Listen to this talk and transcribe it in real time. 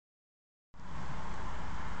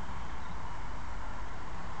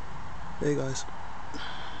Hey guys,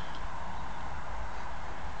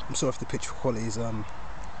 I'm sorry if the picture quality is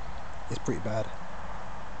pretty bad,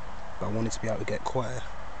 but I wanted to be able to get quite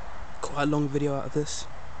a long video out of this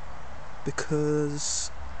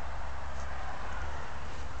because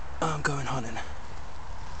I'm going hunting.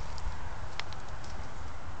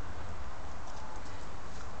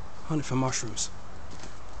 Hunting for mushrooms.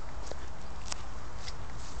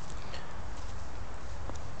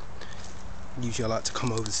 Usually I like to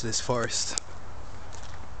come over to this forest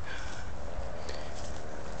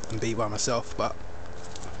and be by myself, but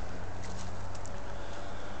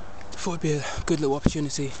I thought it'd be a good little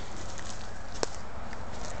opportunity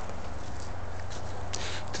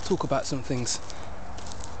to talk about some things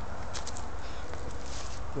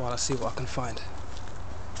while I see what I can find.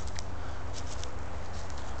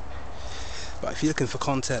 But if you're looking for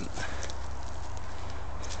content,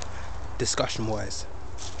 discussion wise,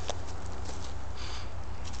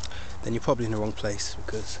 then you're probably in the wrong place,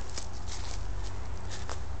 because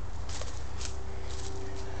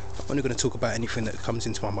I'm only going to talk about anything that comes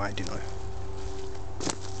into my mind, you know.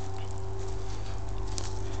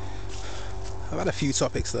 I've had a few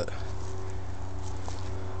topics that I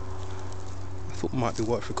thought might be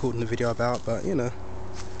worth recording a video about, but you know,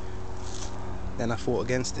 then I fought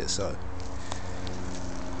against it, so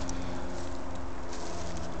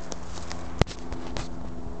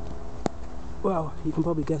well, you can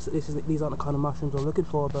probably guess that these aren't the kind of mushrooms I'm looking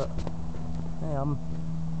for, but hey, I'm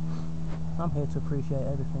here to appreciate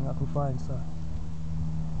everything I can find, so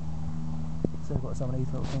I've got some of these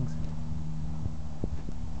little things.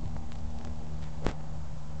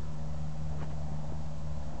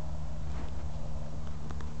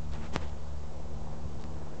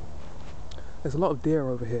 There's a lot of deer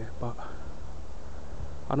over here, but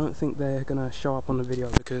I don't think they're gonna show up on the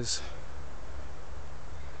video because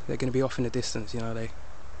they're gonna be off in the distance, you know. They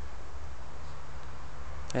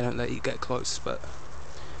don't let you get close, but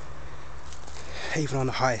even on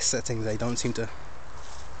the highest settings they don't seem to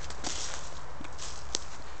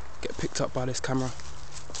get picked up by this camera.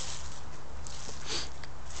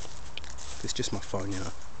 It's just my phone, you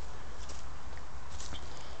know.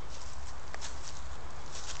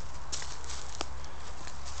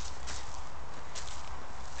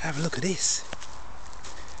 Have a look at this.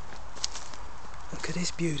 Look at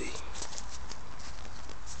this beauty.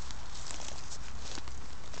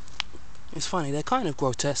 It's funny, they're kind of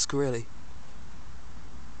grotesque really,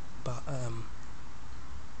 but I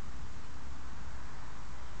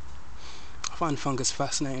find fungus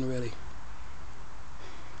fascinating really.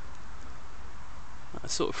 It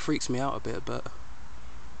sort of freaks me out a bit, but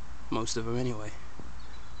most of them anyway.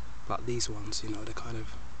 Like these ones, you know, they're kind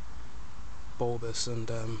of bulbous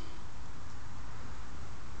and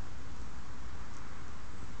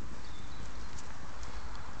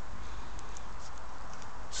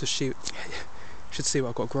so should see what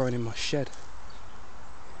I've got growing in my shed.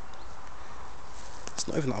 It's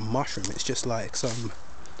not even like a mushroom, it's just like some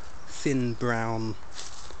thin brown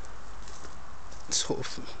sort of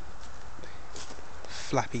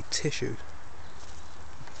flappy tissue.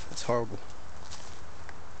 That's horrible.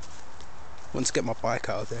 I want to get my bike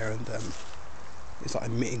out of there, and it's like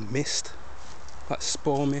emitting mist, like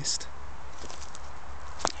spore mist,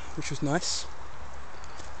 which was nice.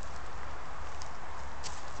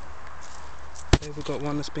 Okay, we've got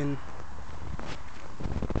one that's been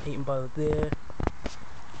eaten by the deer,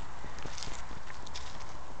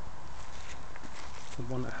 and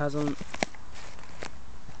one that hasn't.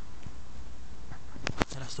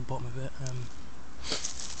 And that's the bottom of it.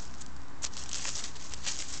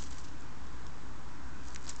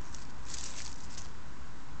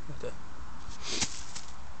 Okay.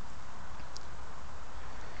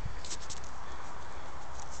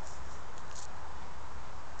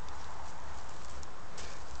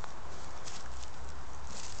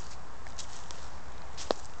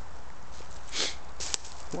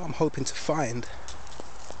 What I'm hoping to find,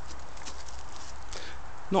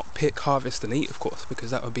 not pick, harvest and eat of course,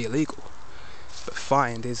 because that would be illegal, but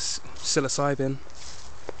find is psilocybin,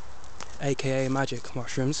 aka magic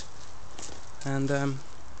mushrooms. And I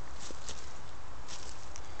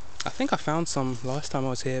think I found some last time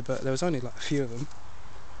I was here, but there was only like a few of them,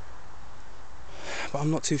 but I'm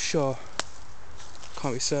not too sure,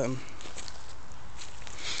 can't be certain.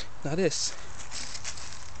 Now this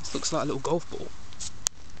looks like a little golf ball.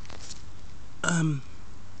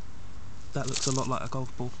 That looks a lot like a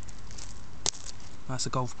golf ball. That's a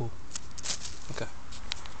golf ball. Okay.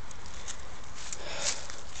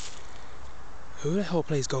 Who the hell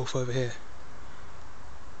plays golf over here?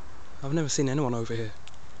 I've never seen anyone over here.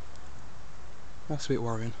 That's a bit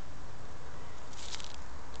worrying.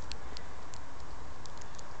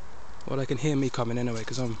 Well, they can hear me coming anyway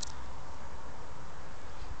because I'm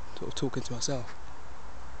sort of talking to myself.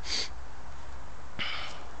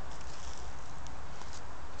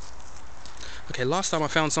 Okay, last time I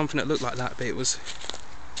found something that looked like that, but it's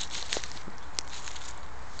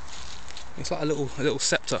like a little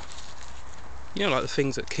scepter. You know, like the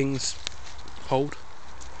things that kings hold.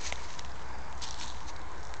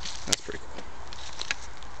 That's pretty cool.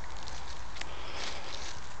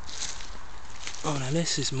 Oh, now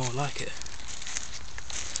this is more like it.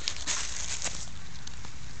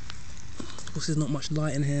 Of course, there's not much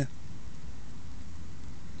light in here.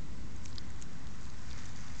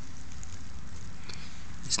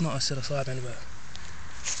 It's not a psilocybin, but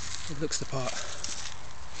it looks the part.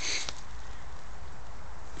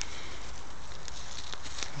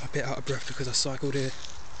 I'm a bit out of breath because I cycled here.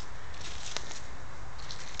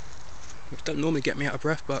 Which don't normally get me out of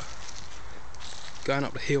breath, but going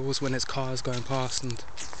up the hills when there's cars going past, and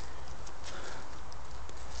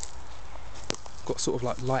I've got sort of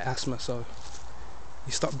like light asthma, so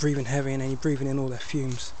you start breathing heavy and then you're breathing in all their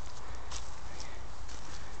fumes.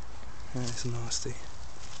 And it's nasty.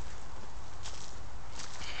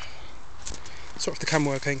 Sorry if the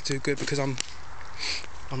camera work ain't too good because I'm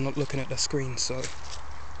not looking at the screen, so.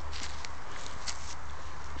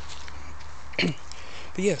 But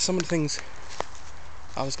yeah, some of the things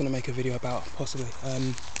I was going to make a video about, possibly.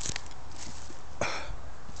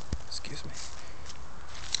 Excuse me.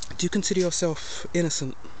 Do you consider yourself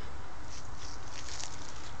innocent?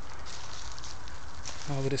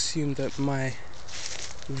 I would assume that my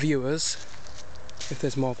viewers, if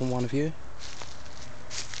there's more than one of you,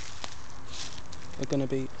 are going to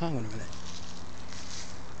be... Hang on a minute.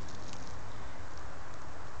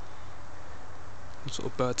 Some sort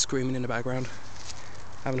of bird screaming in the background.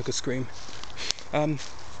 Having a good scream. Yeah,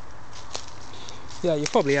 you're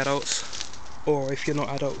probably adults, or if you're not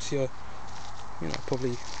adults, you're, you know,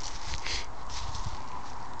 probably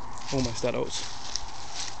almost adults.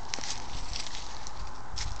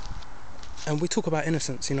 And we talk about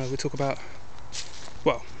innocence, you know, we talk about,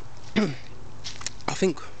 well, I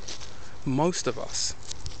think most of us,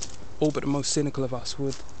 all but the most cynical of us,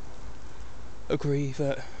 would agree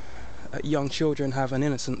that young children have an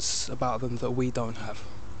innocence about them that we don't have.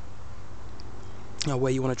 Now,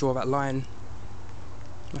 where you want to draw that line,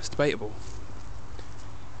 that's debatable.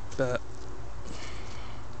 But,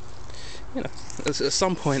 you know, at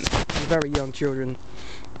some point, very young children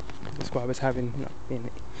describe as having, you know,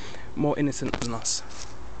 being more innocent than us.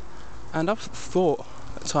 And I've thought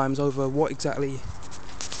at times over what exactly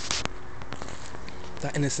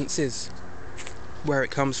that innocence is, where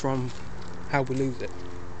it comes from, how we lose it.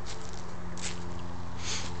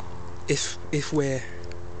 If we're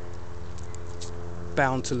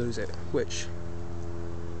bound to lose it, which,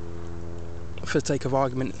 for the sake of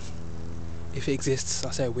argument, if it exists,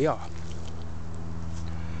 I say we are.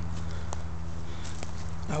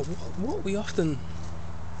 Now, what we often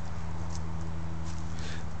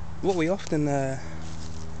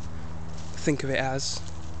think of it as,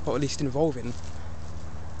 or at least involving,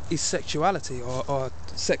 is sexuality or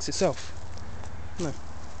sex itself. You know,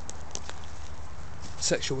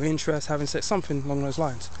 sexual interest, having sex, something along those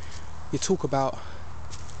lines. You talk about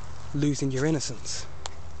losing your innocence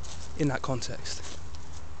in that context.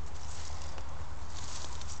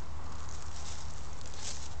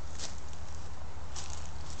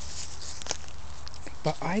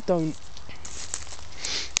 But I don't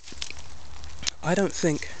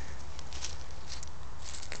think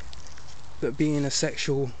that being a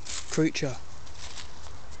sexual creature,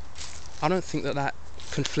 I don't think that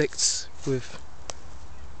conflicts with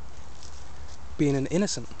being an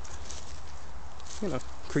innocent, you know,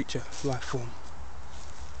 creature, life form.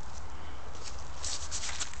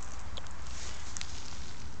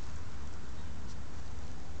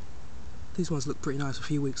 These ones looked pretty nice a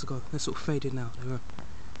few weeks ago. They're sort of faded now. They were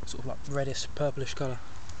sort of like reddish, purplish colour.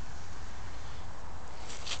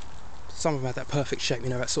 Some of them had that perfect shape, you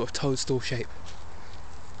know, that sort of toadstool shape.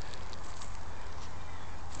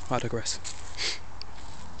 I digress.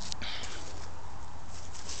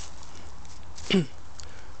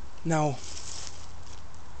 Now,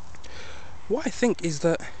 what I think is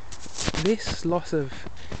that this loss of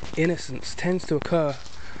innocence tends to occur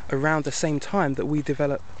around the same time that we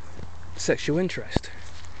develop sexual interest,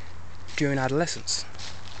 during adolescence.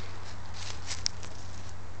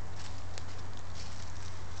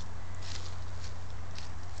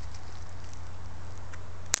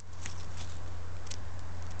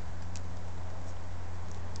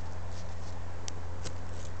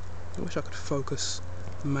 I wish I could focus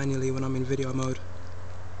manually when I'm in video mode.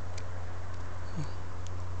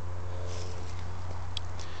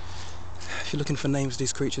 If you're looking for names of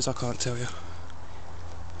these creatures, I can't tell you.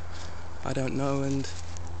 I don't know, and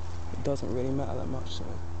it doesn't really matter that much, so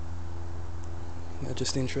they're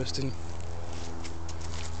just interesting.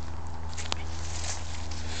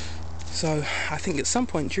 So I think at some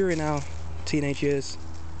point during our teenage years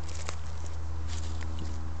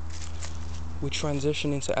we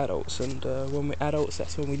transition into adults, and when we're adults,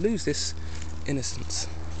 that's when we lose this innocence.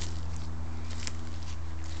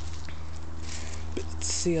 But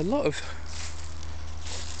see, a lot of,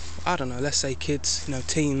 I don't know, let's say kids, you know,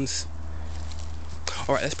 teens.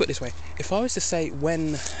 Alright, let's put it this way. If I was to say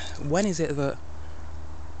when is it that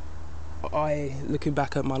I, looking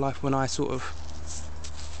back at my life, when I sort of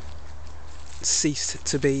ceased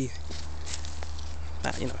to be,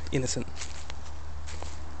 you know, innocent?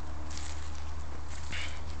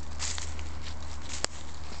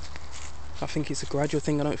 I think it's a gradual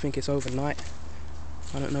thing. I don't think it's overnight.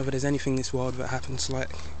 I don't know if there's anything in this world that happens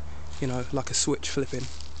like, you know, like a switch flicking,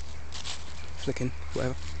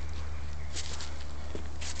 whatever.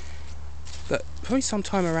 But probably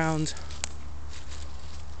sometime around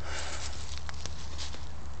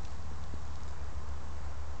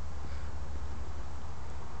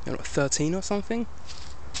I don't know, 13 or something.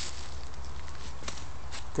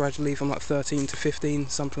 Gradually from like 13 to 15,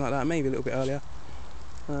 something like that, maybe a little bit earlier.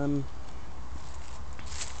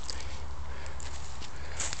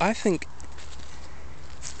 I think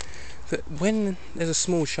that when there's a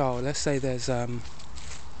small child, let's say there's like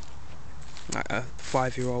a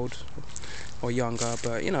 5-year-old or younger,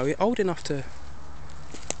 but you know, old enough to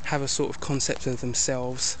have a sort of concept of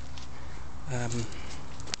themselves,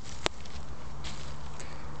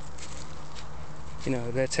 you know,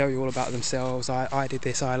 they'll tell you all about themselves. I did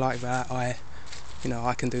this, I like that, you know,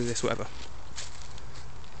 I can do this, whatever.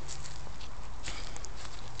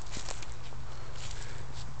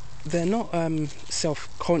 They're not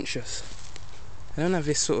self-conscious. They don't have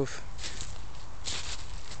this sort of,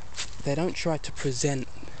 they don't try to present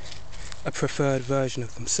a preferred version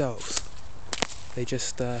of themselves. They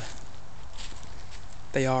just they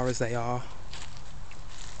are as they are.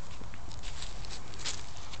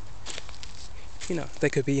 You know, they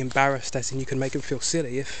could be embarrassed, as in you can make them feel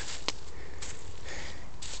silly if,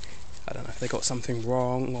 I don't know, if they got something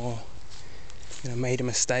wrong, or you know, made a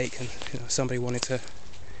mistake, and you know, somebody wanted to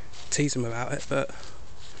tease them about it. But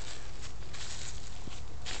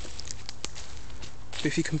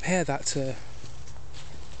if you compare that to,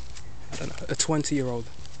 I don't know, a 20-year-old,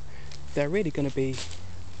 they're really going to be,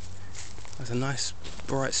 there's a nice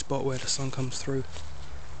bright spot where the sun comes through.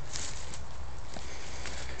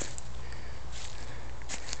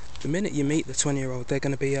 The minute you meet the 20-year-old, they're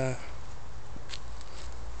going to be they're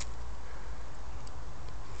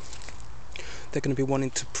going to be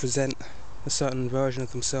wanting to present a certain version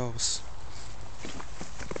of themselves.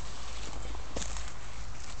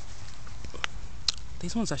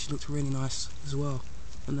 These ones actually looked really nice as well,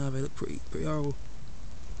 and now they look pretty horrible.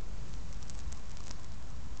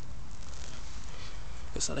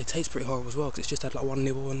 Looks like they taste pretty horrible as well, because it's just had like one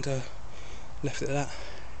nibble and left it at that.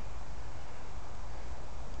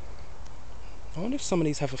 I wonder if some of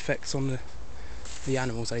these have effects on the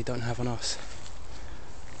animals that they don't have on us.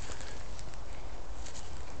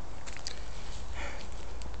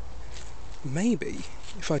 Maybe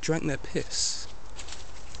if I drank their piss,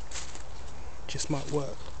 it just might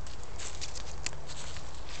work.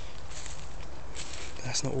 But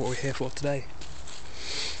that's not what we're here for today.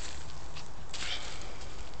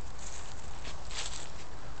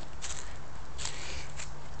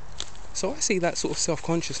 So I see that sort of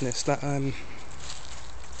self-consciousness, that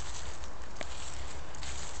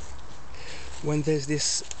when there's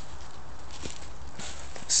this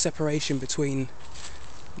separation between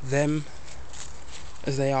them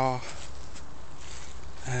as they are,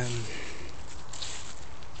 I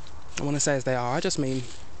want to say as they are, I just mean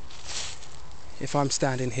if I'm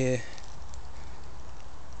standing here,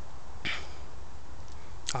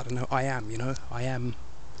 I don't know, I am, you know, I am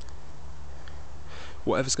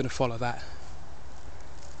whatever's going to follow that.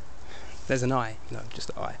 There's an I, you know, just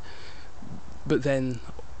an I. But then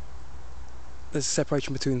there's a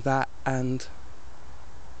separation between that and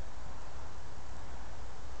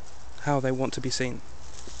how they want to be seen.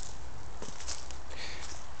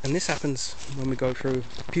 And this happens when we go through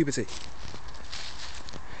puberty.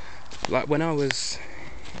 Like when I was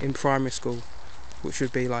in primary school, which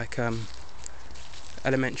would be like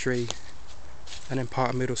elementary and then part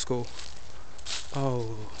of middle school.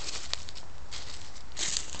 Oh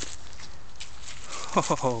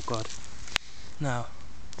God. Now,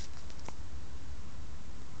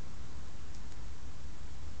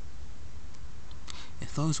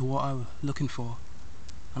 if those were what I was looking for,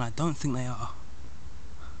 and I don't think they are,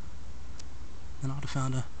 then I'd have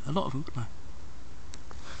found a lot of them, wouldn't I?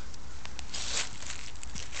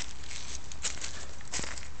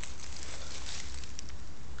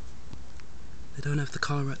 They don't have the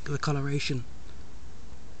coloration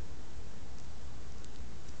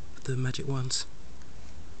of the magic ones,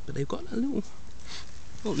 but they've got a little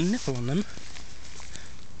nipple on them.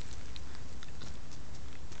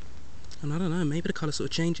 And I don't know, maybe the colour sort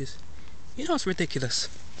of changes. You know, it's ridiculous.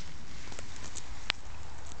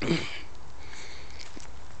 I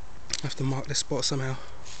have to mark this spot somehow.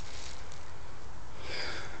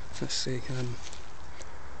 Let's see.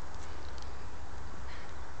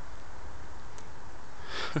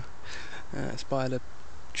 It's by the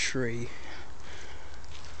tree.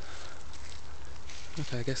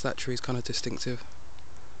 Okay, I guess that tree's kind of distinctive.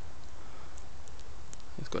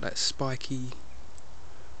 It's got that spiky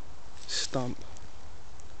stump.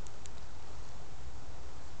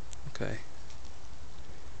 Okay.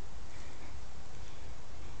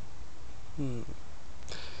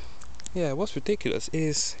 Yeah, what's ridiculous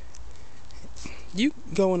is you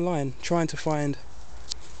go online trying to find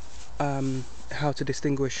how to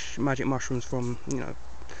distinguish magic mushrooms from, you know,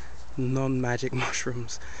 non-magic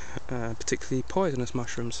mushrooms, particularly poisonous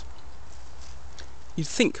mushrooms. You'd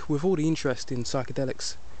think, with all the interest in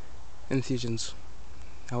psychedelics, entheogens,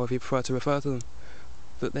 however you prefer to refer to them,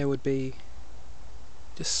 that there would be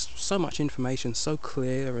just so much information, so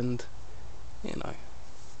clear, and, you know.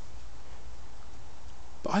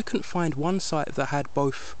 But I couldn't find one site that had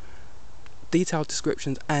both detailed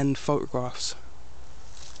descriptions and photographs.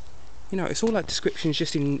 You know, it's all like descriptions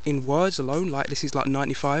just in words alone, like this is like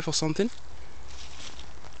 95 or something.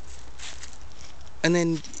 And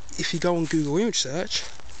then if you go on Google image search,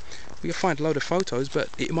 you'll find a load of photos, but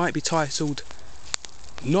it might be titled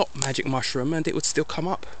not magic mushroom and it would still come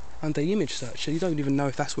up under the image search, so you don't even know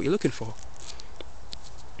if that's what you're looking for.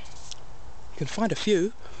 You can find a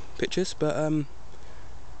few pictures, but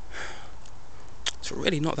it's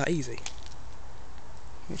really not that easy,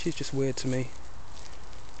 which is just weird to me.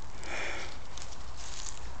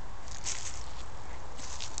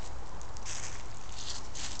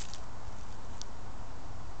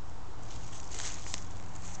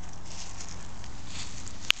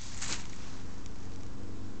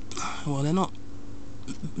 Well, they're not,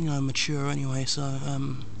 you know, mature anyway, so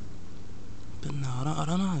but no, I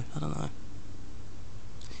don't know.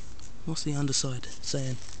 What's the underside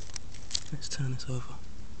saying? Let's turn this over.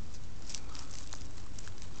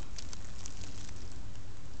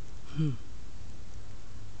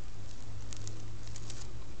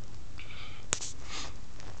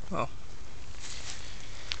 Well,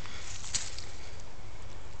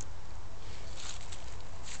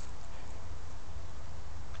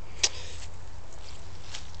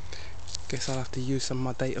 guess I'll have to use some of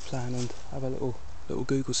my data plan and have a little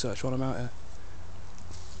Google search while I'm out here.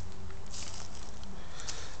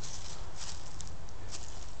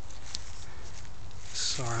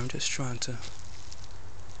 Sorry, I'm just trying to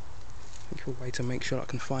think of a way to make sure I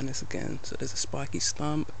can find this again. So there's a spiky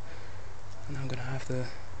stump, and I'm gonna have the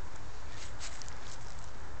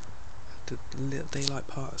little daylight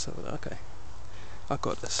part. So okay, I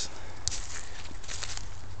got this.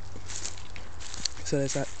 So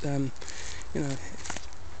there's that, you know.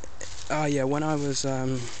 Oh yeah, when I was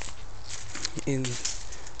in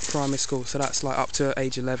primary school, so that's like up to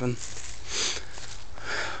age 11.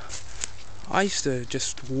 I used to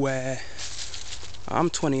just wear. I'm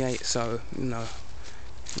 28, so you know,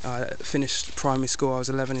 I finished primary school. I was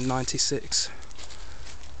 11 in '96,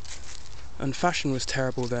 and fashion was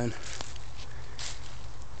terrible then.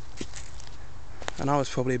 And I was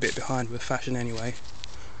probably a bit behind with fashion anyway.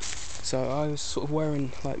 So I was sort of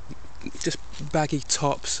wearing like just baggy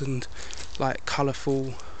tops and like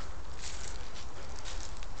colourful.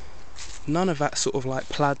 None of that sort of like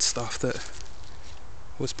plaid stuff that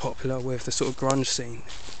was popular with the sort of grunge scene,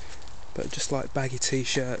 but just like baggy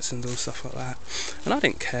t-shirts and all stuff like that. And I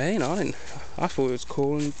didn't care, you know, I thought it was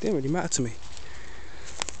cool and it didn't really matter to me.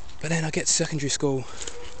 But then I get to secondary school,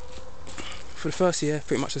 for the first year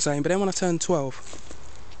pretty much the same, but then when I turned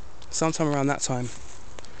 12, sometime around that time,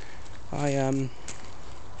 I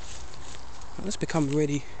just become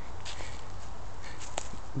really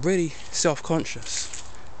self-conscious.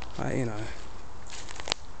 You know,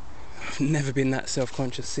 I've never been that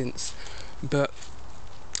self-conscious since, but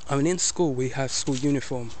I mean, in school we have school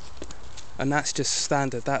uniform, and that's just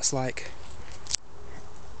standard. That's like,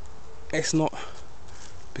 it's not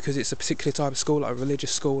because it's a particular type of school, like a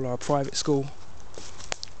religious school or a private school,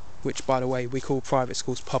 which by the way we call private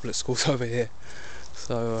schools public schools over here.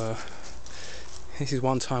 So this is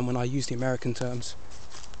one time when I use the American terms.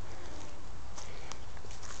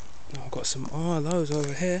 Now I've got some those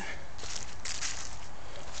over here.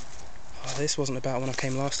 Oh, this wasn't about when I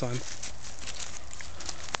came last time.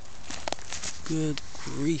 Good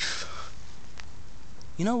grief.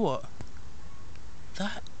 You know what?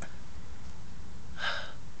 That's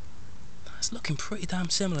looking pretty damn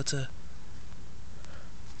similar to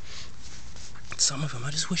some of them.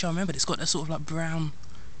 I just wish I remembered. It's got that sort of like brown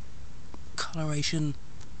coloration,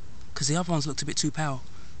 because the other ones looked a bit too pale.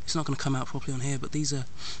 It's not going to come out properly on here, but these are,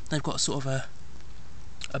 they've got sort of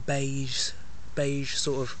a beige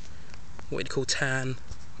sort of, what you'd call tan.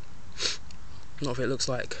 Not if it looks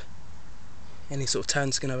like any sort of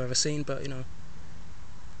tan skin I've ever seen, but you know.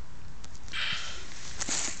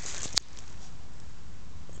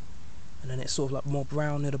 And then it's sort of like more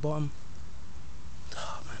brown near the bottom.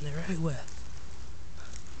 Oh man, they're everywhere.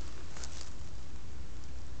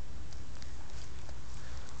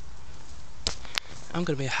 I'm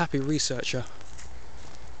going to be a happy researcher.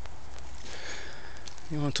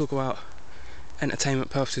 You want to talk about entertainment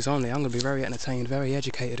purposes only, I'm going to be very entertained, very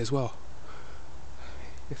educated as well.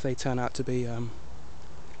 If they turn out to be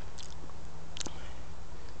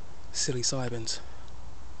psilocybins.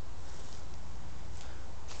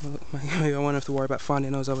 Maybe I won't have to worry about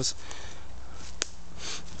finding those others.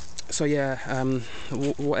 So yeah,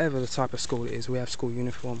 whatever the type of school it is, we have school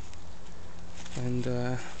uniform. And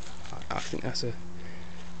I think that's a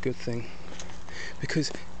good thing.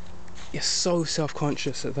 Because you're so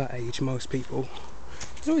self-conscious at that age, most people.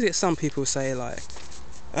 You always get some people say like,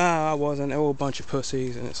 I wasn't, they're all a bunch of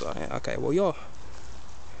pussies, and it's like, okay, well you're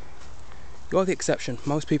the exception.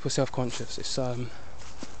 Most people are self-conscious. It's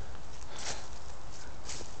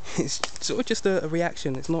sort of just a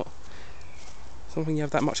reaction. It's not something you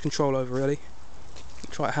have that much control over, really. You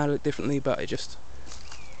try to handle it differently, but it just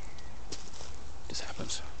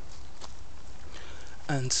happens.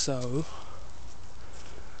 And so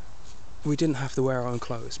we didn't have to wear our own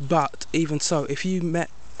clothes. But even so, if you met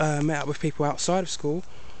up with people outside of school,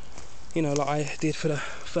 you know, like I did for the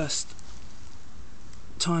first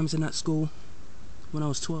times in that school when I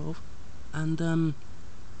was 12, and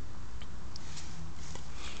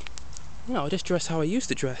you know, I just dressed how I used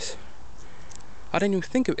to dress. I didn't even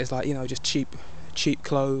think of it as like, you know, just cheap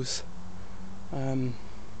clothes.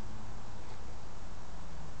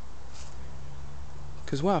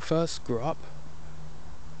 Because when I first grew up,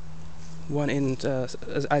 weren't in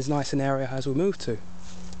as nice an area as we moved to,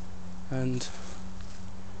 and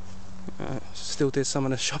still did some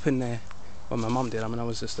of the shopping there. Well, my mum did. I mean, I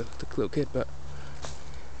was just a little kid, but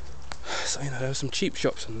so you know, there were some cheap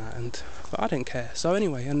shops and that, but I didn't care. So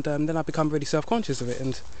anyway, and then I become really self-conscious of it,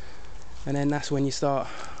 and then that's when you start.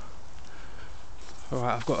 All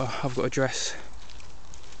right, I've got to dress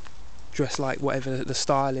like whatever the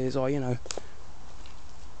style is, or you know.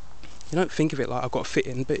 You don't think of it like I've got to fit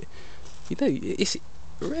in, but you do. It's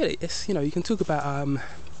really, you know, you can talk about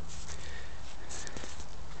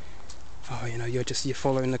oh, you know, you're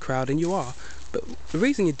following the crowd, and you are, but the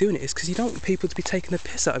reason you're doing it is because you don't want people to be taking the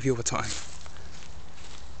piss out of you all the time.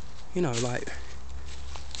 You know, like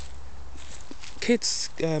kids,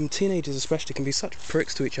 teenagers especially, can be such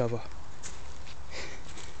pricks to each other.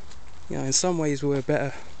 You know, in some ways we're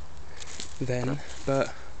better then,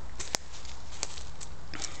 but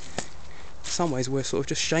in some ways we're sort of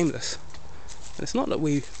just shameless. And it's not that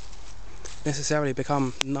we necessarily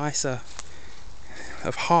become nicer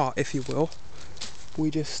of heart, if you will. We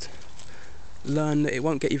just learn that it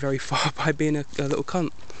won't get you very far by being a little cunt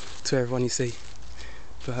to everyone you see.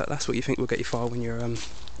 But that's what you think will get you far when you're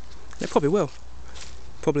it probably will.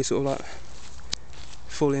 Probably sort of like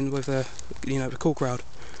fall in with the cool crowd.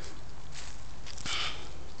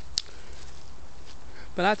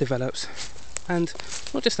 But that develops, and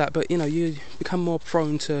not just that, but you know, you become more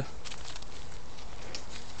prone to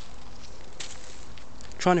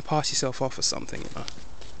trying to pass yourself off as something, you know.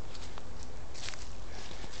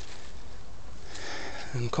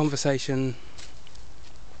 And conversation.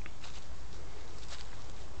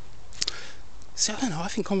 So I don't know, I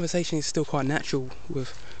think conversation is still quite natural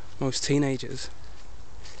with most teenagers.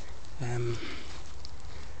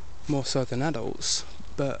 More so than adults,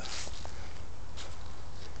 but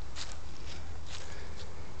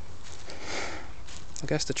I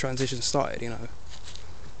guess the transition started, you know.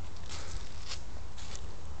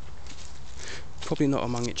 Probably not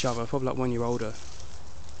among each other, probably like when you're older.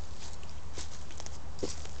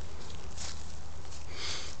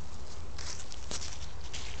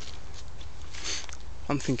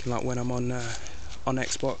 I'm thinking like when I'm on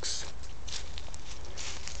Xbox.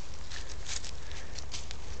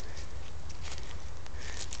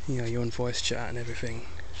 You know, you're on voice chat and everything.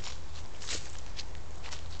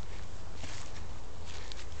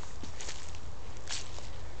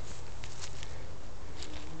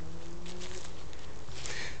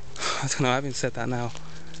 I don't know, having said that now,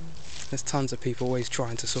 there's tons of people always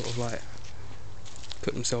trying to sort of like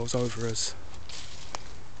put themselves over as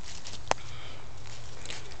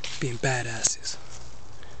being badasses.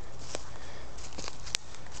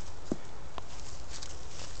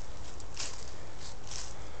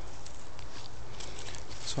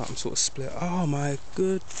 So I'm sort of split. Oh my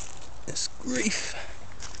goodness grief.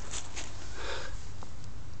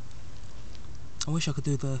 I wish I could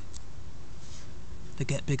do the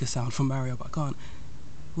get bigger sound from Mario, but I can't.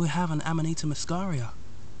 We have an Amanita Muscaria.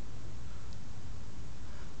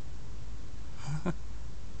 And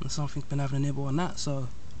something's been having a nibble on that, so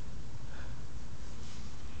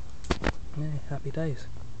yeah, happy days.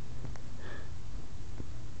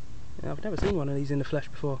 Yeah, I've never seen one of these in the flesh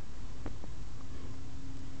before.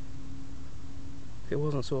 If it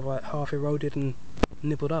wasn't sort of like half eroded and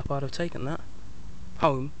nibbled up, I'd have taken that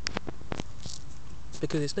home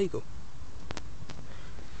because it's legal.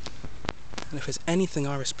 And if there's anything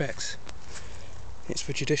I respect, it's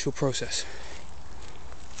the judicial process.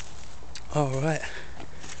 Alright,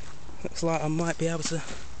 looks like I might be able to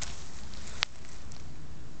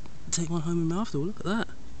take one home in my after all. Look at that.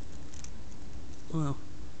 Well,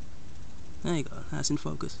 there you go, that's in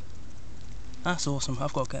focus. That's awesome,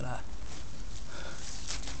 I've got to get that.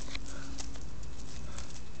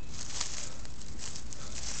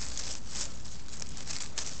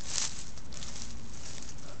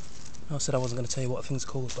 I said I wasn't going to tell you what thing's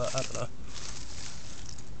called, but I don't know.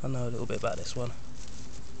 I know a little bit about this one.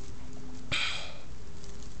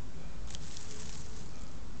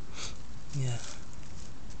 Yeah.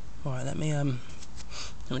 Alright, let me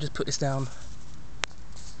just put this down.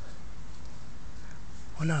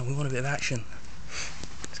 Oh no, we want a bit of action.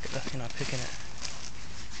 Let's get that, picking it.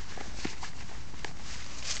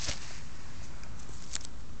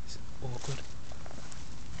 It's awkward.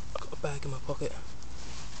 I've got a bag in my pocket.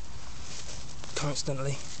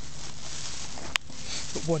 Constantly.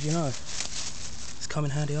 But what do you know? It's come in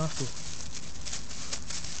handy after all.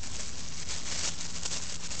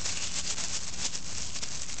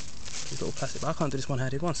 These little plastic, but I can't do this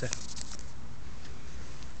one-handed. One sec.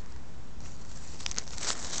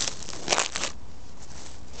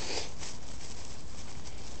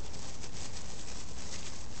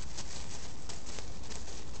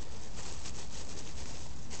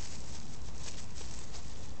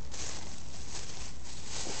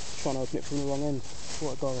 Trying to open it from the wrong end.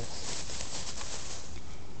 What a goddess.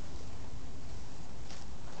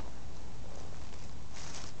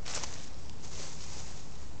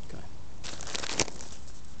 Okay.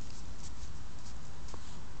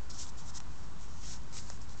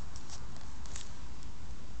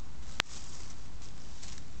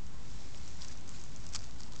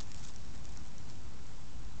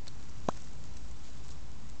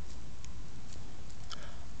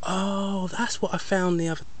 Oh, that's what I found the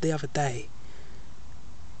other day.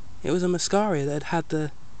 It was a Muscaria that had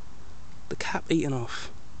the cap eaten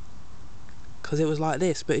off. Because it was like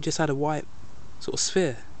this, but it just had a white sort of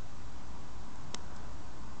sphere.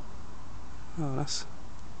 Oh, that's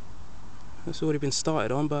already been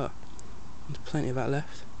started on, but there's plenty of that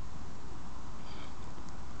left.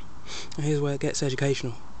 And here's where it gets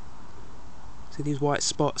educational. See these white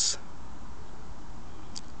spots?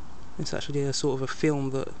 It's actually a sort of a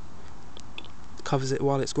film that covers it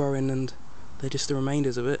while it's growing, and they're just the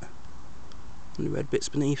remainders of it. And the red bits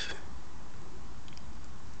beneath.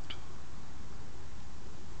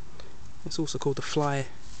 It's also called the fly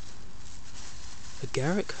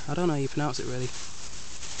Agaric. I don't know how you pronounce it really.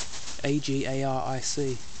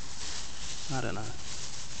 Agaric. I don't know.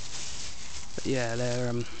 But yeah,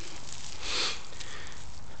 they're the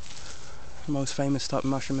most famous type of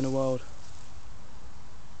mushroom in the world.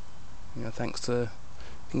 Thanks to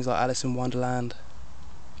things like Alice in Wonderland,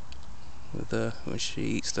 when she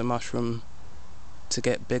eats the mushroom to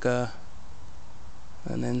get bigger,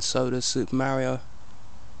 and then so does Super Mario.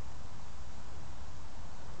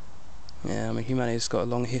 Yeah, I mean, humanity's got a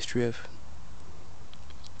long history of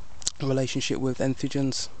a relationship with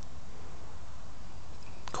entheogens,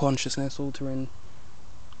 consciousness altering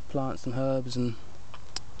plants and herbs and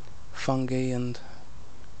fungi, and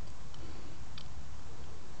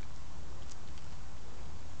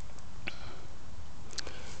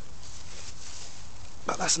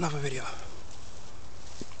but that's another video.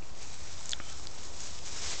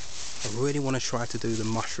 I really want to try to do the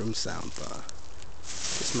mushroom sound, but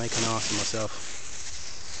just make an ass of myself.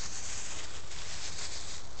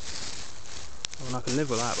 I mean, I can live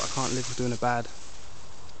with that, but I can't live with doing a bad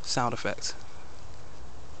sound effect.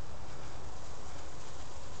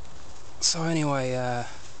 So anyway,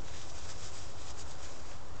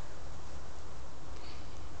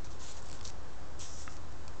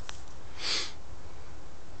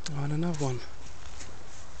 Oh, and another one.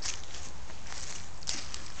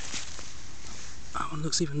 That one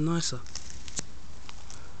looks even nicer.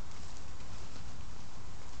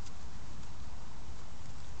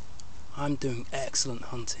 I'm doing excellent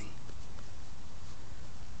hunting.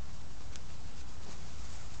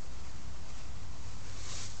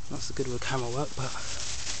 Not so good with camera work, but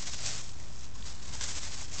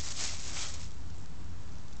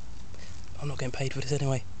I'm not getting paid for this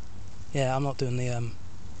anyway. Yeah, I'm not doing the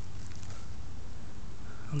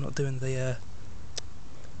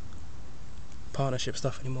partnership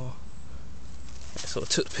stuff anymore. It sort of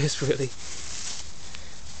took the piss, really.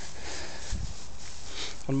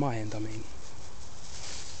 On my end, I mean.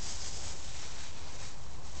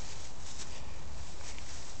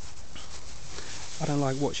 I don't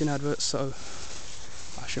like watching adverts, so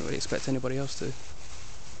I shouldn't really expect anybody else to.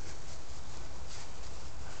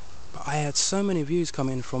 But I had so many views come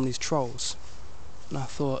in from these trolls, and I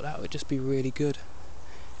thought that would just be really good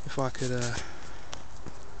if I could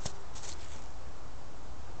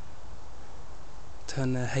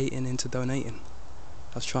turn their hating into donating.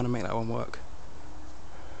 I was trying to make that one work.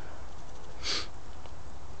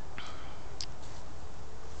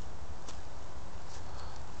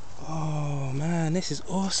 Oh man, this is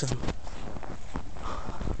awesome.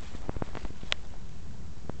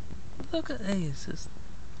 Look at these.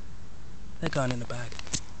 They're going in the bag.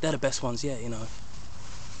 They're the best ones yet, you know.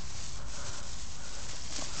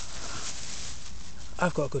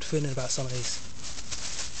 I've got a good feeling about some of these.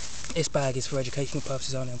 This bag is for educational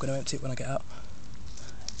purposes only. I'm going to empty it when I get out,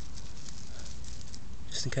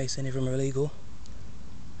 just in case any of them are illegal.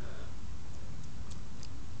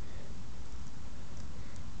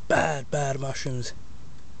 Bad mushrooms.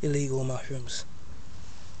 Illegal mushrooms.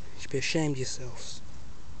 You should be ashamed of yourselves.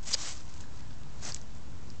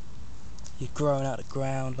 You're growing out of the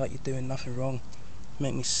ground like you're doing nothing wrong. You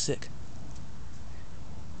make me sick.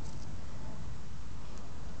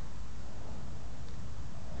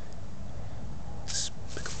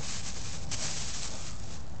 Despicable.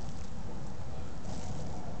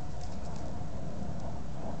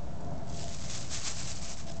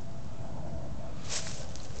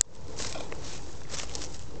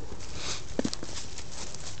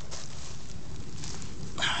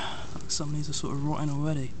 Some of these are sort of rotting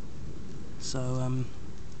already. So,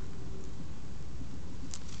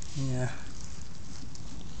 yeah.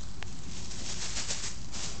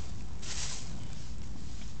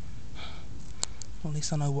 Well, at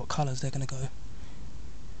least I know what colours they're going to go.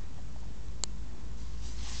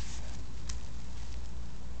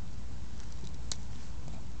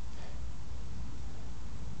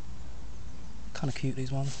 Kind of cute,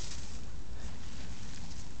 these ones.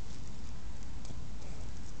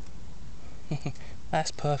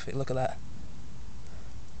 That's perfect, look at that.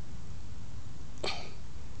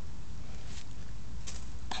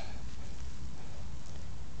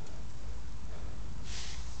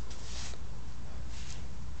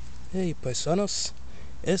 Hey paisanos,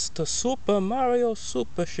 it's the Super Mario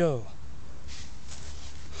Super Show.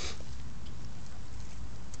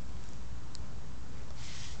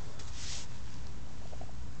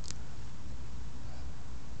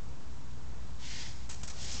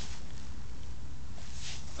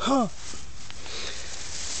 Huh.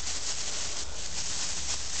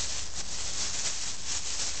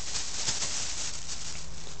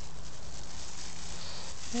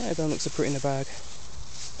 Yeah, it don't look so pretty in the bag.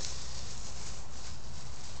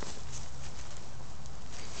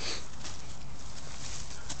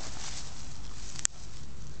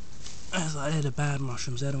 As like, they're the bad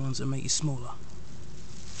mushrooms, they're the ones that make you smaller.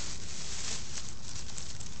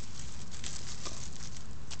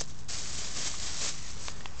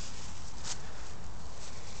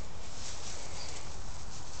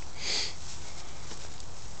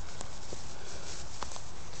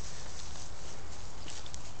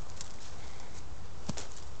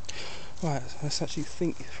 Right, let's actually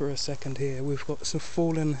think for a second here. We've got some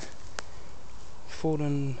fallen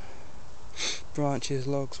branches,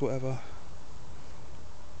 logs, whatever.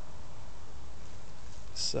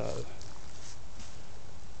 So,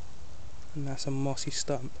 and that's a mossy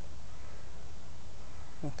stump.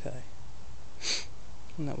 Okay.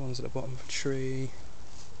 And that one's at the bottom of a tree.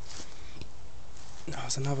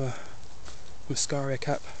 There's another Muscaria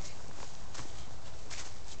cap.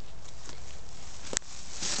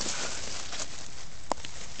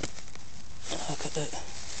 Look at that.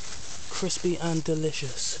 Crispy and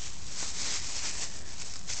delicious.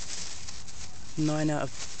 9 out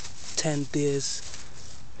of 10 deers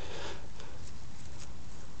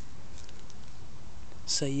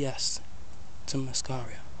say yes to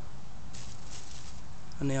Muscaria.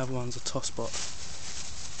 And the other one's a tosspot.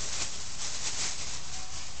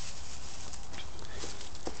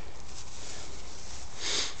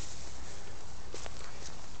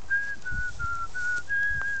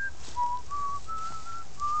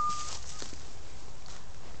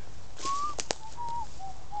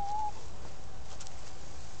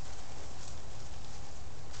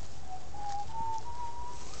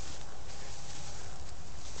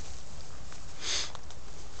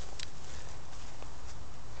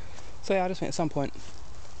 So yeah, I just think at some point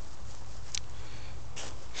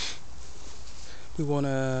we want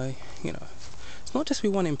to, you know, it's not just we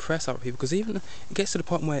want to impress other people, because even it gets to the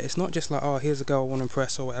point where it's not just like, oh, here's a girl I want to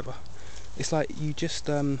impress or whatever. It's like you just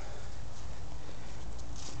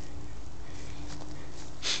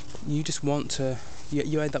want to,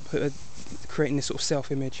 you end up creating this sort of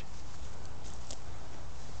self-image.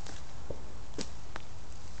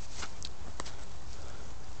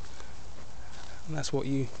 And that's what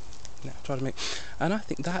you try to make. And I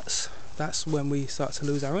think that's when we start to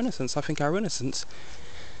lose our innocence. I think our innocence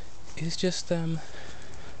is just the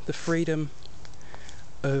freedom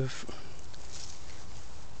of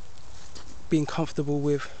being comfortable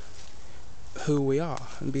with who we are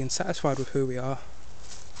and being satisfied with who we are,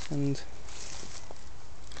 and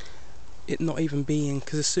it not even being,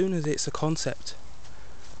 because as soon as it's a concept,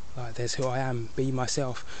 like there's who I am, be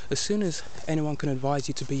myself, as soon as anyone can advise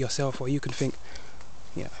you to be yourself, or you can think,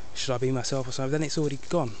 you know, should I be myself or something, then it's already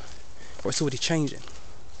gone, or it's already changing.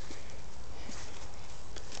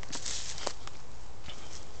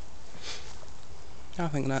 I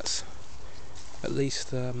think that's at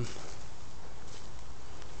least a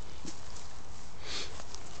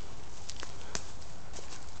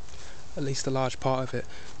large part of it.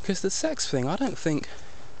 Because the sex thing, I don't think,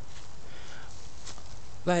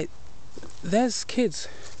 like, there's kids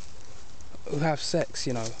who have sex,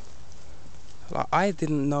 you know, like, I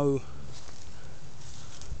didn't know,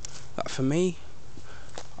 like, for me,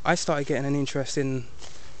 I started getting an interest in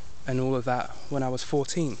all of that when I was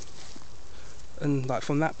 14. And like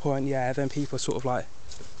from that point, yeah, then people sort of like,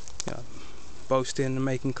 you know, boasting and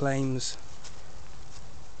making claims.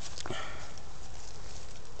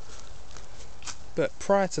 But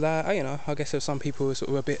prior to that, you know, I guess there were some people who were sort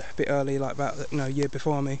of a bit early, like about, you know, a year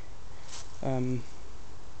before me. But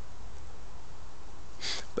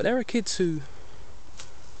there are kids who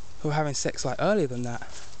are having sex like earlier than that,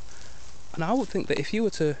 and I would think that if you were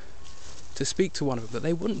to speak to one of them, that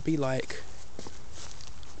they wouldn't be like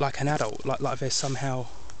an adult, like they're somehow,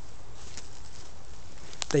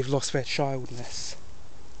 they've lost their childness.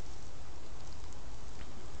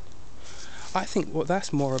 I think what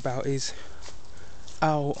that's more about is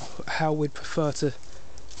how we'd prefer to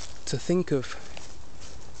think of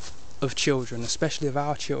children, especially of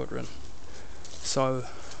our children. So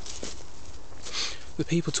the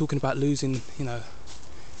people talking about losing, you know,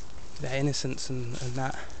 their innocence and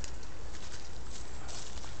that,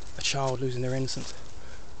 a child losing their innocence,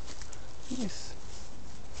 it's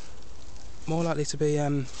more likely to be,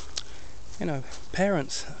 you know,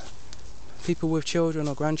 parents, people with children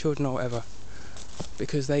or grandchildren or whatever,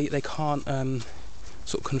 because they can't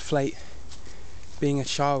sort of conflate being a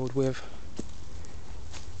child with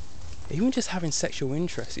even just having sexual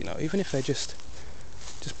interest, you know, even if they're just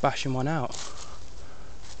bashing one out,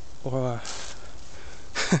 or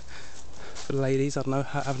for the ladies, I don't know,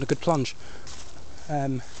 having a good plunge.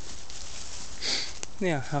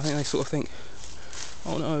 Yeah, I think they sort of think,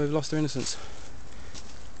 oh no, they've lost their innocence.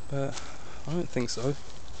 But I don't think so.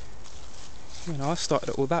 You know, I started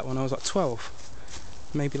all that when I was like 12,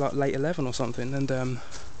 maybe like late 11 or something, and I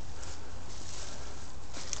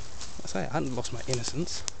say I hadn't lost my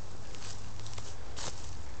innocence.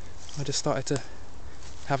 I just started to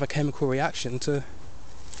have a chemical reaction to,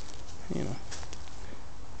 you know,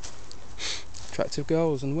 attractive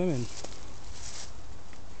girls and women.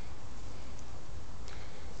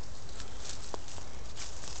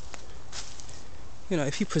 You know,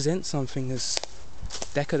 if you present something as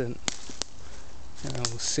decadent, you know,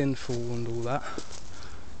 sinful and all that,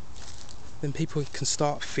 then people can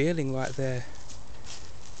start feeling like they're,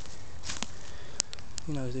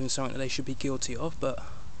 you know, doing something that they should be guilty of, but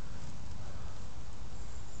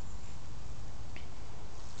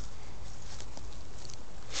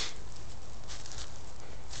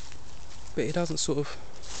it doesn't sort of,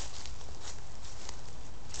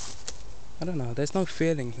 I don't know, there's no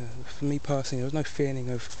feeling, for me personally, there's no feeling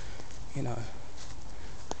of, you know,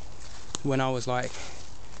 when I was like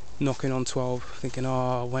knocking on 12, thinking,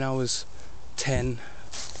 oh, when I was 10,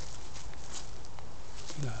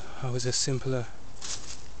 you know, I was a simpler,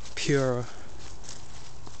 purer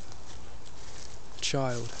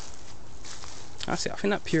child. That's it, I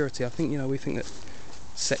think that purity, I think, you know, we think that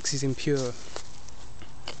sex is impure.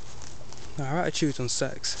 Now, our attitudes on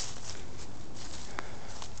sex,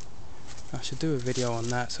 I should do a video on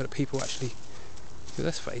that so that people actually,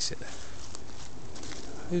 let's face it,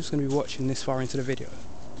 who's going to be watching this far into the video?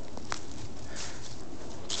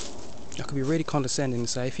 I could be really condescending and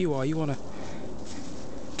say, if you are, you want to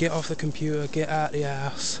get off the computer, get out the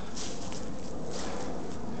house.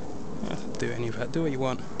 Do any of that, do what you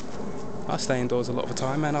want. I stay indoors a lot of the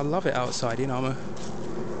time, man. I love it outside, you know.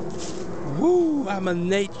 I'm a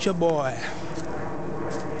nature boy.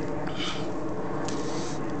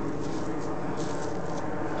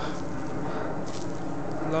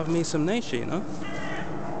 Love me some nature, you know.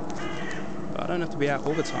 But I don't have to be out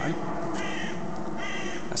all the time.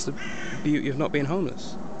 That's the beauty of not being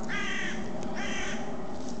homeless.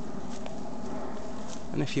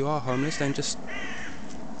 And if you are homeless, then just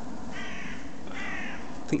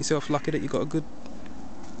think yourself lucky that you got a good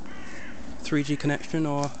 3G connection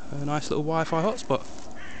or a nice little Wi-Fi hotspot.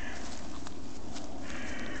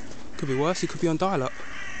 Could be worse, you could be on dial-up.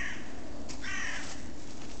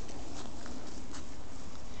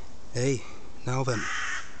 Hey, now then.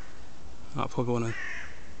 I probably want to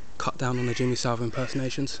cut down on the Jimmy Savile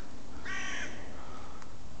impersonations.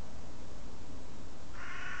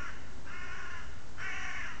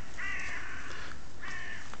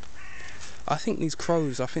 I think these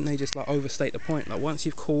crows, I think they just like overstate the point. Like once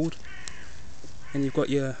you've called and you've got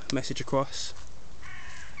your message across,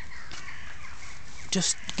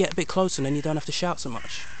 just get a bit closer and then you don't have to shout so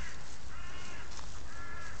much.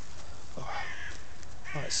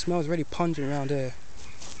 Oh, it smells really pungent around here.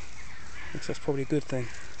 I guess that's probably a good thing.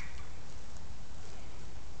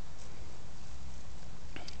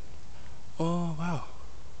 Oh wow.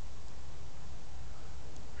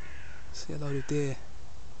 See a load of deer.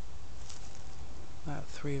 About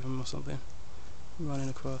 3 of them or something running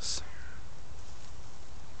across.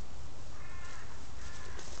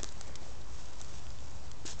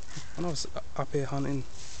 When I was up here hunting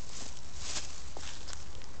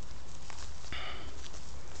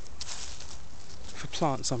for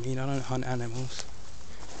plants, I mean, I don't hunt animals.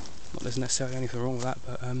 Not there's necessarily anything wrong with that,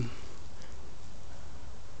 but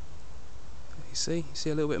you see a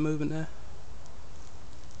little bit of movement there.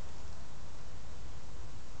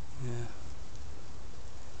 Yeah.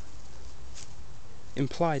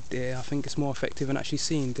 Implied deer, I think it's more effective than actually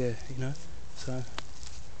seeing deer, you know. So,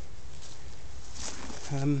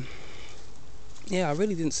 yeah, I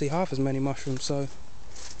really didn't see half as many mushrooms, so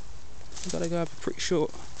I've got to go have a pretty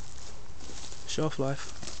short shelf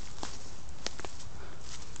life.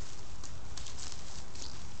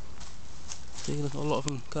 See, a lot of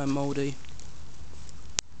them going mouldy.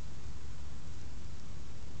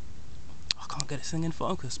 I can't get this thing in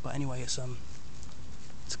focus, but anyway, it's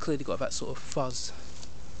clearly got that sort of fuzz.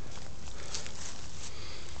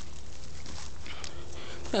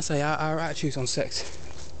 Let's say our attitudes on sex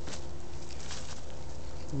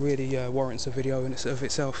really warrants a video in of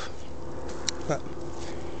itself. But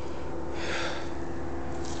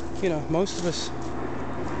you know, most of us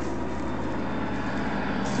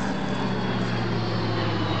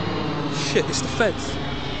shit, it's the feds.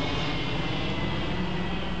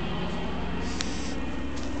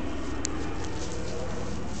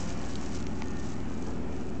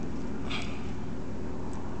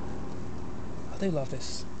 I do love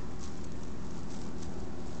this.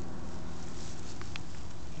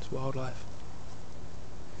 It's wildlife.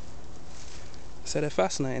 So they're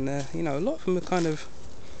fascinating. They're, you know, a lot of them are kind of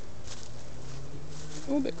a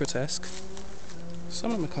little bit grotesque. Some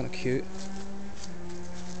of them are kind of cute.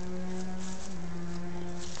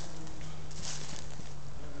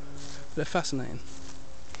 But they're fascinating.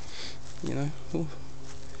 You know, all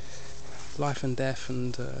life and death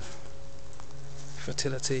and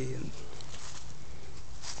fertility and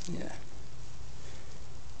yeah.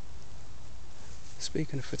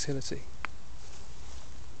 Speaking of fertility,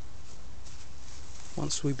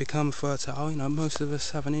 once we become fertile, you know, most of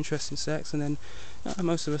us have an interest in sex, and then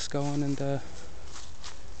most of us go on and you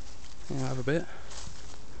know, have a bit.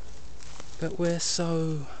 But we're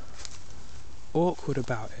so awkward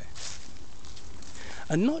about it,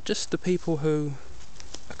 and not just the people who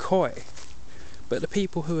are coy, but the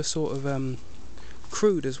people who are sort of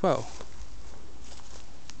crude as well.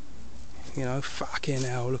 You know, fucking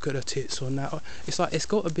hell, look at the tits on that. It's like, it's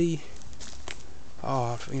got to be,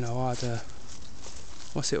 oh, you know,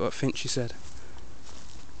 what's it what Finch said?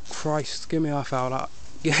 Christ, give me half hour of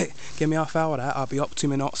that. Give me half hour of that, I'll be up to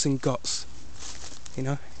my knots and guts. You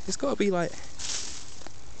know, it's got to be like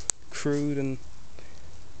crude and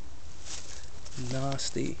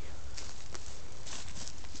nasty,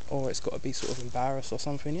 or it's got to be sort of embarrassed or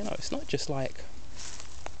something. You know, it's not just like,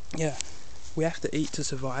 yeah, we have to eat to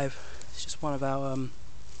survive. It's just one of our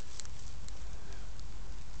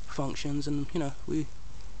functions, and you know, we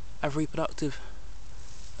have reproductive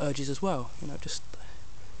urges as well. You know, just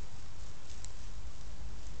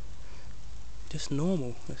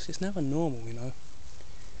normal. It's just never normal. You know,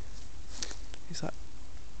 it's like,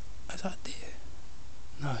 is that a deer?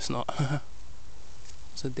 No, it's not.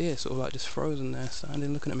 It's a deer, sort of like just frozen there,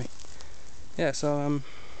 standing looking at me. yeah, so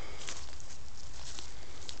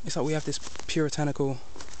it's like we have this puritanical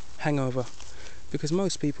hangover because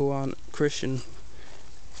most people aren't Christian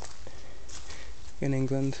in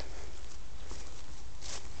England.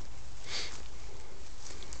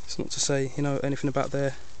 It's not to say, you know, anything about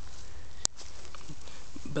their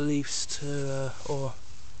beliefs or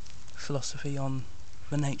philosophy on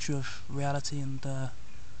the nature of reality and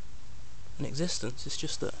existence. It's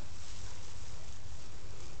just that,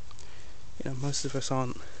 you know, most of us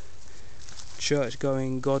aren't church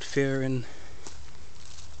going, God fearing,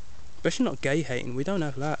 especially not gay hating. We don't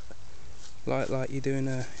have that like you do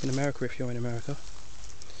in America, if you're in America,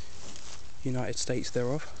 United States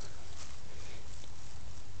thereof.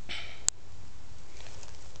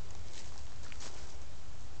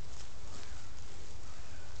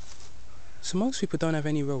 So most people don't have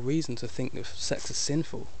any real reason to think that sex is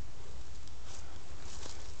sinful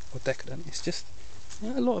or decadent. It's just, you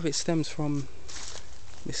know, a lot of it stems from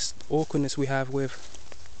this awkwardness we have with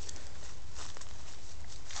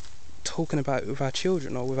talking about it with our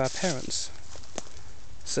children or with our parents.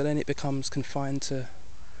 So then it becomes confined to,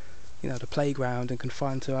 you know, the playground and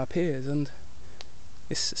confined to our peers, and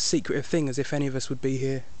this secretive thing as if any of us would be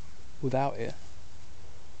here without it.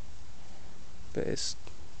 But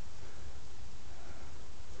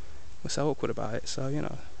we're so awkward about it, so, you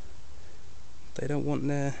know, they don't want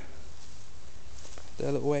their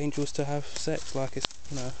little angels to have sex like it's,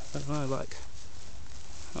 you know, I don't know, like,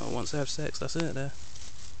 oh, once they have sex, that's it, there.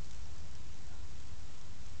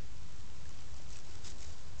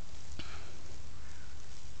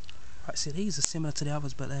 Right, see, these are similar to the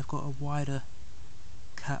others, but they've got a wider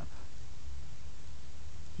cap.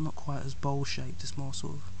 Not quite as bowl shaped, it's more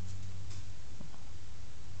sort of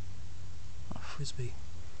a frisbee.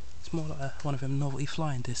 It's more like one of them novelty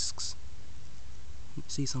flying discs you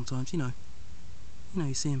see sometimes, you know,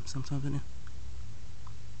 you see them sometimes, don't you?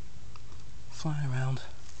 Flying around,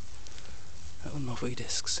 little novelty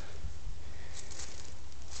discs.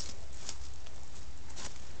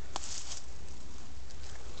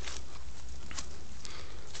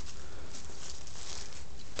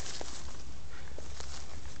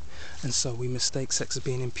 And so we mistake sex as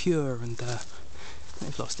being impure, and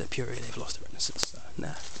they've lost their purity, they've lost their innocence.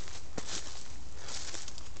 Nah.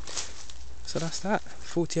 So that's that.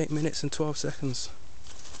 48 minutes and 12 seconds.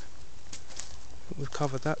 We've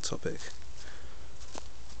covered that topic.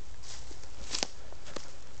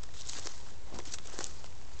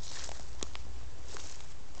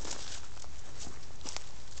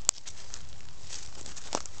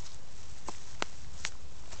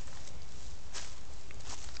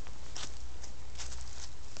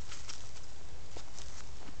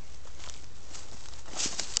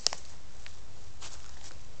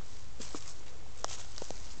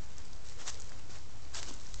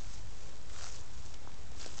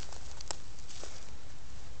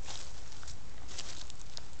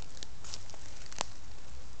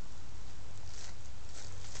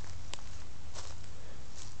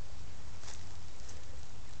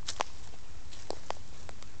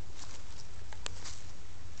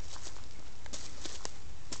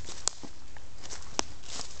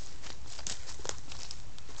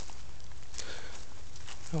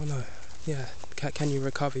 Oh no, yeah, can you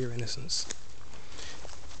recover your innocence?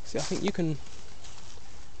 See, I think you can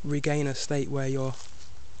regain a state where you're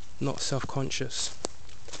not self-conscious.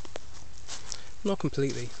 Not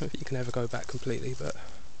completely, I don't think you can ever go back completely, but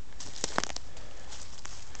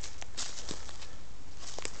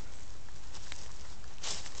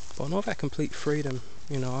not that complete freedom,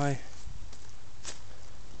 you know. I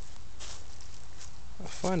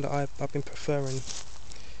find that I've been preferring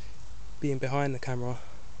being behind the camera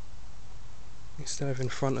instead of in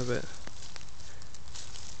front of it.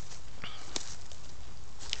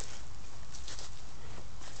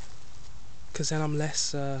 Because then I'm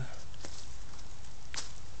less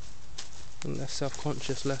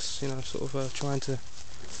self-conscious, less, you know, sort of trying to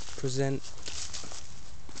present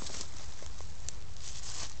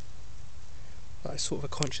like sort of a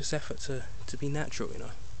conscious effort to be natural, you know.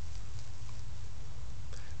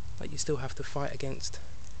 Like you still have to fight against,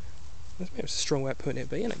 maybe it's a strong way of putting it,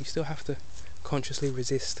 but you know, you still have to consciously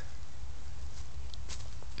resist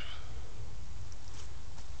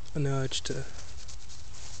an urge to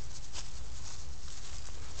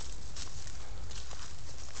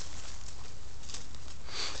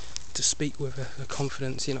speak with a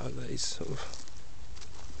confidence, you know, that is sort of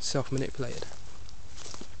self-manipulated.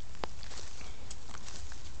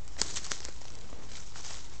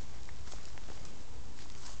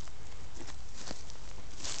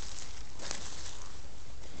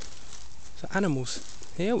 So animals,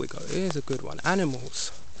 here we go, here's a good one.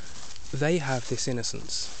 Animals they have this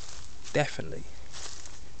innocence. Definitely.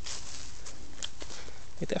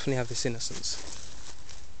 They definitely have this innocence.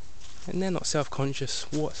 And they're not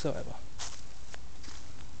self-conscious whatsoever.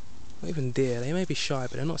 Not even deer. They may be shy,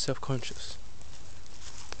 but they're not self-conscious.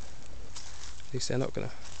 At least they're not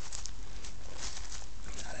gonna.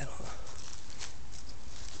 No, they're not.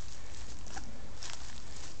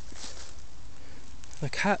 The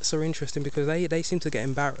cats are interesting because they seem to get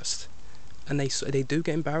embarrassed, and they do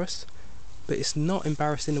get embarrassed, but it's not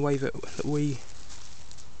embarrassed in the way that we.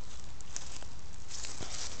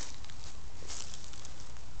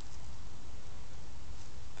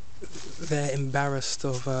 They're embarrassed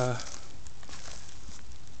of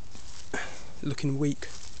looking weak,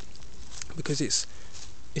 because it's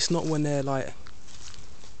not when they're like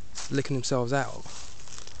licking themselves out.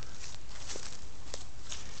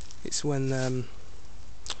 It's when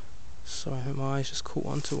sorry, my eyes just caught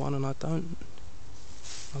onto one and I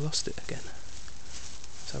lost it again.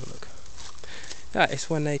 Let's have a look. Yeah, it's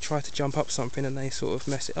when they try to jump up something and they sort of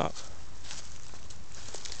mess it up.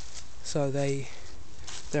 So they're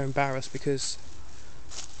embarrassed because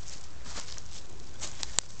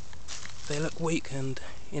they look weak and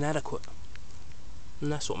inadequate,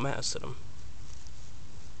 and that's what matters to them,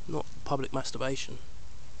 not public masturbation.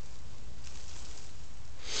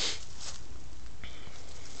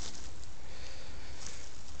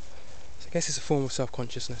 So I guess it's a form of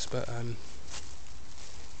self-consciousness, but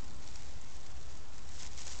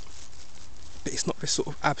it's not this sort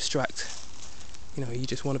of abstract, you know, you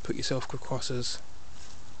just want to put yourself across as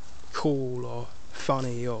cool or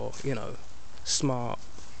funny or, you know, smart.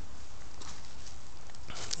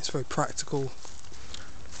 It's very practical.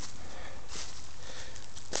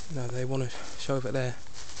 You know, they want to show that they're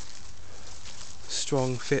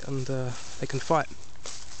strong, fit, and they can fight.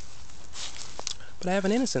 But they have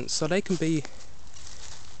an innocence, so they can be,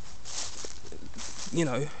 you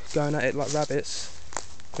know, going at it like rabbits.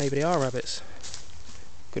 Maybe they are rabbits.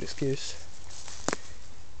 Good excuse.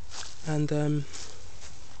 And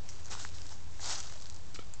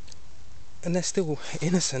they're still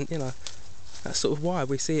innocent, you know. That's sort of why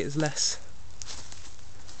we see it as less,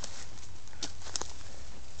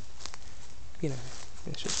 you know,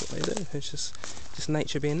 it's just what they do. It's just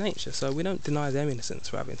nature being nature. So we don't deny them innocence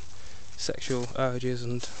for having sexual urges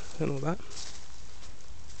and all that.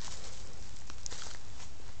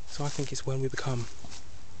 So I think it's when we become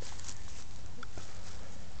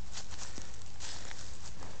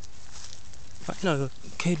like, you know, a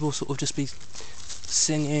kid will sort of just be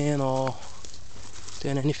singing or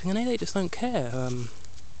doing anything and they just don't care,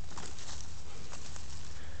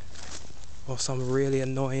 or some really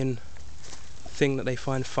annoying thing that they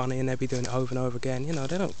find funny and they'll be doing it over and over again, you know,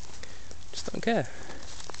 they just don't care.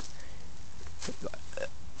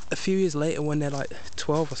 A few years later when they're like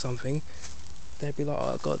 12 or something, they'd be like,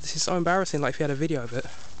 oh god, this is so embarrassing, like if you had a video of it.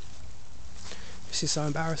 This is so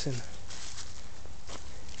embarrassing.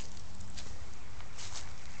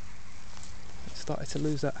 I started to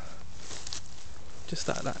lose that. Just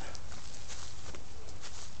that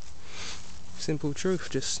simple truth,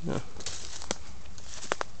 just, you know.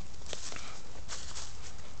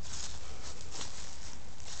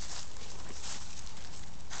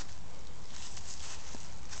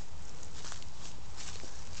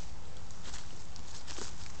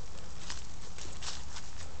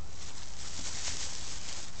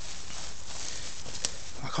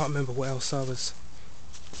 I can't remember what else I was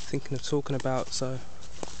thinking of talking about, so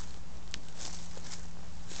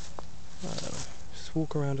I don't know. Just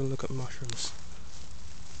walk around and look at mushrooms.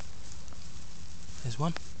 There's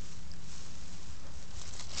one.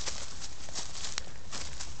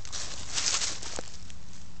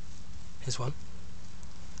 Here's one.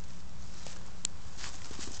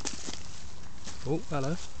 Oh,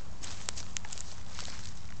 hello.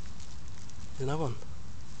 There's another one.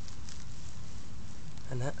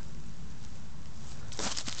 And that.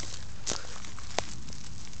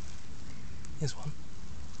 Here's one.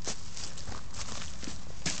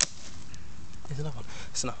 Here's another one.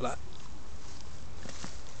 That's enough of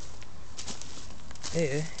that.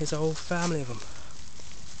 Here is a whole family of them.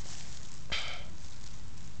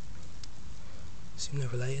 Seem they're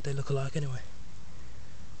related, they look alike anyway.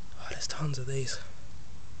 Oh, there's tons of these.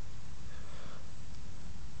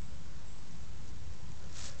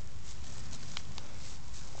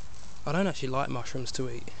 I don't actually like mushrooms to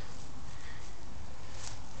eat.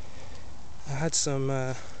 I had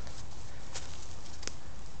some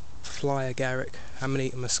fly agaric,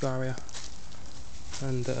 Amanita Muscaria,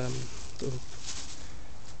 and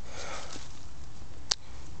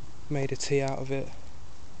made a tea out of it.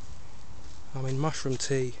 I mean, mushroom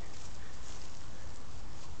tea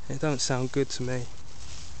It don't sound good to me.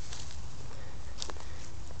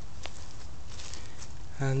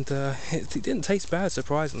 And it didn't taste bad,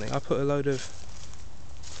 surprisingly. I put a load of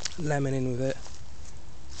lemon in with it.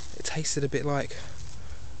 It tasted a bit like,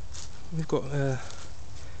 we've got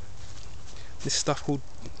this stuff called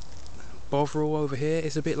Bovril over here.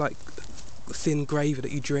 It's a bit like thin gravy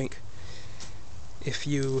that you drink if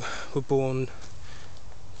you were born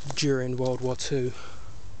during World War II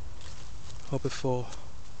or before.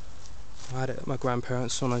 I had it at my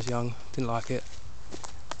grandparents when I was young, didn't like it.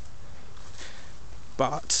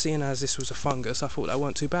 But seeing as this was a fungus, I thought that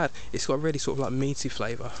weren't too bad. It's got a really sort of like meaty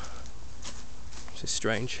flavour, which is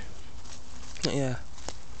strange. But yeah.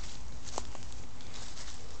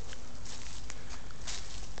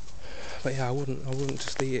 But yeah, I wouldn't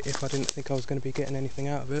just eat it if I didn't think I was going to be getting anything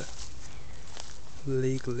out of it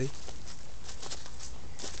legally.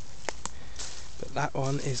 But that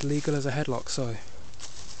one is legal as a headlock, so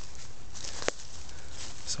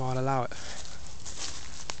I'll allow it.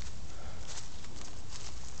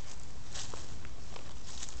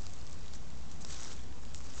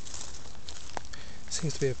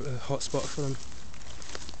 Seems to be a hot spot for them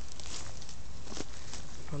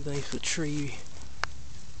underneath the tree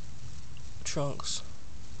trunks.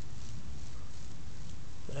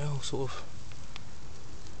 But they're all sort of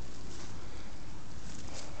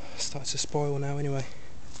starting to spoil now anyway.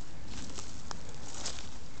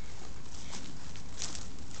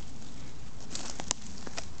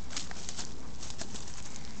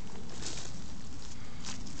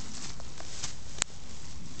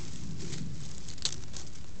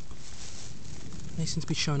 They seem to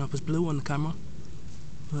be showing up as blue on the camera,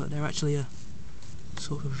 but they're actually a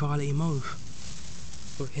sort of violet mauve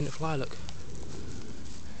with a hint of lilac,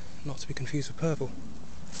 not to be confused with purple.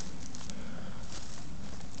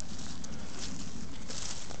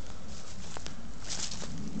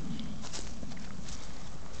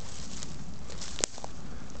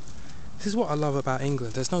 This is what I love about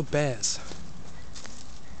England. There's no bears,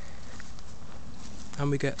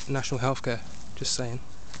 and we get national healthcare, just saying.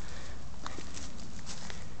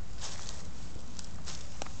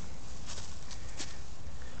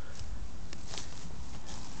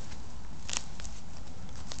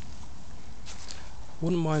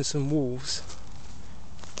 Wouldn't mind some wolves,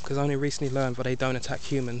 because I only recently learned that they don't attack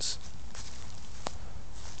humans.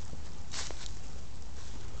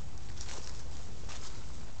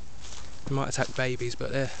 They might attack babies,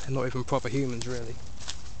 but they're not even proper humans really.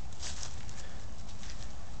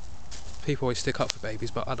 People always stick up for babies,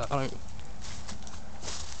 but I don't know.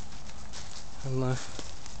 I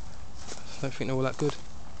don't think they're all that good.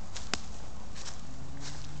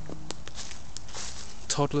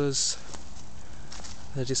 Toddlers,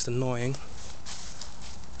 they're just annoying.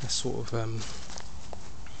 They're sort of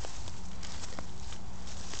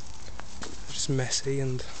just messy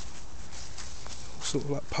and sort of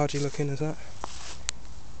like pudgy looking as that.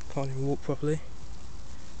 Can't even walk properly.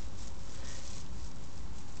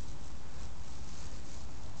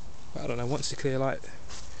 But I don't know, once you clear like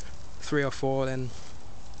 3 or 4, then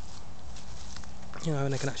you know,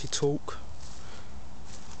 and they can actually talk,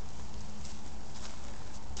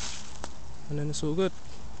 and then it's all good.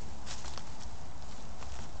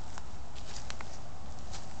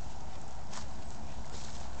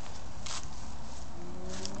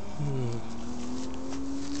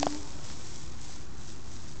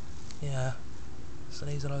 Yeah, so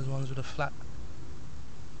these are those ones with the flat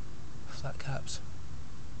caps.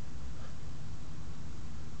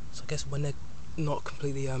 So I guess when they're not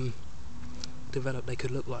completely developed, they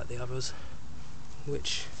could look like the others,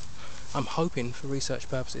 which I'm hoping for research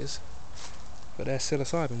purposes, but they're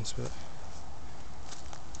psilocybins. But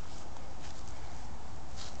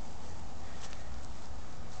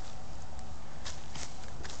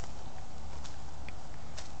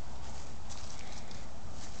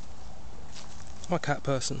I'm a cat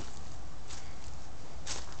person.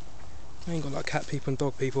 I ain't got like cat people and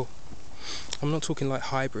dog people. I'm not talking like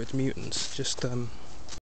hybrid mutants, just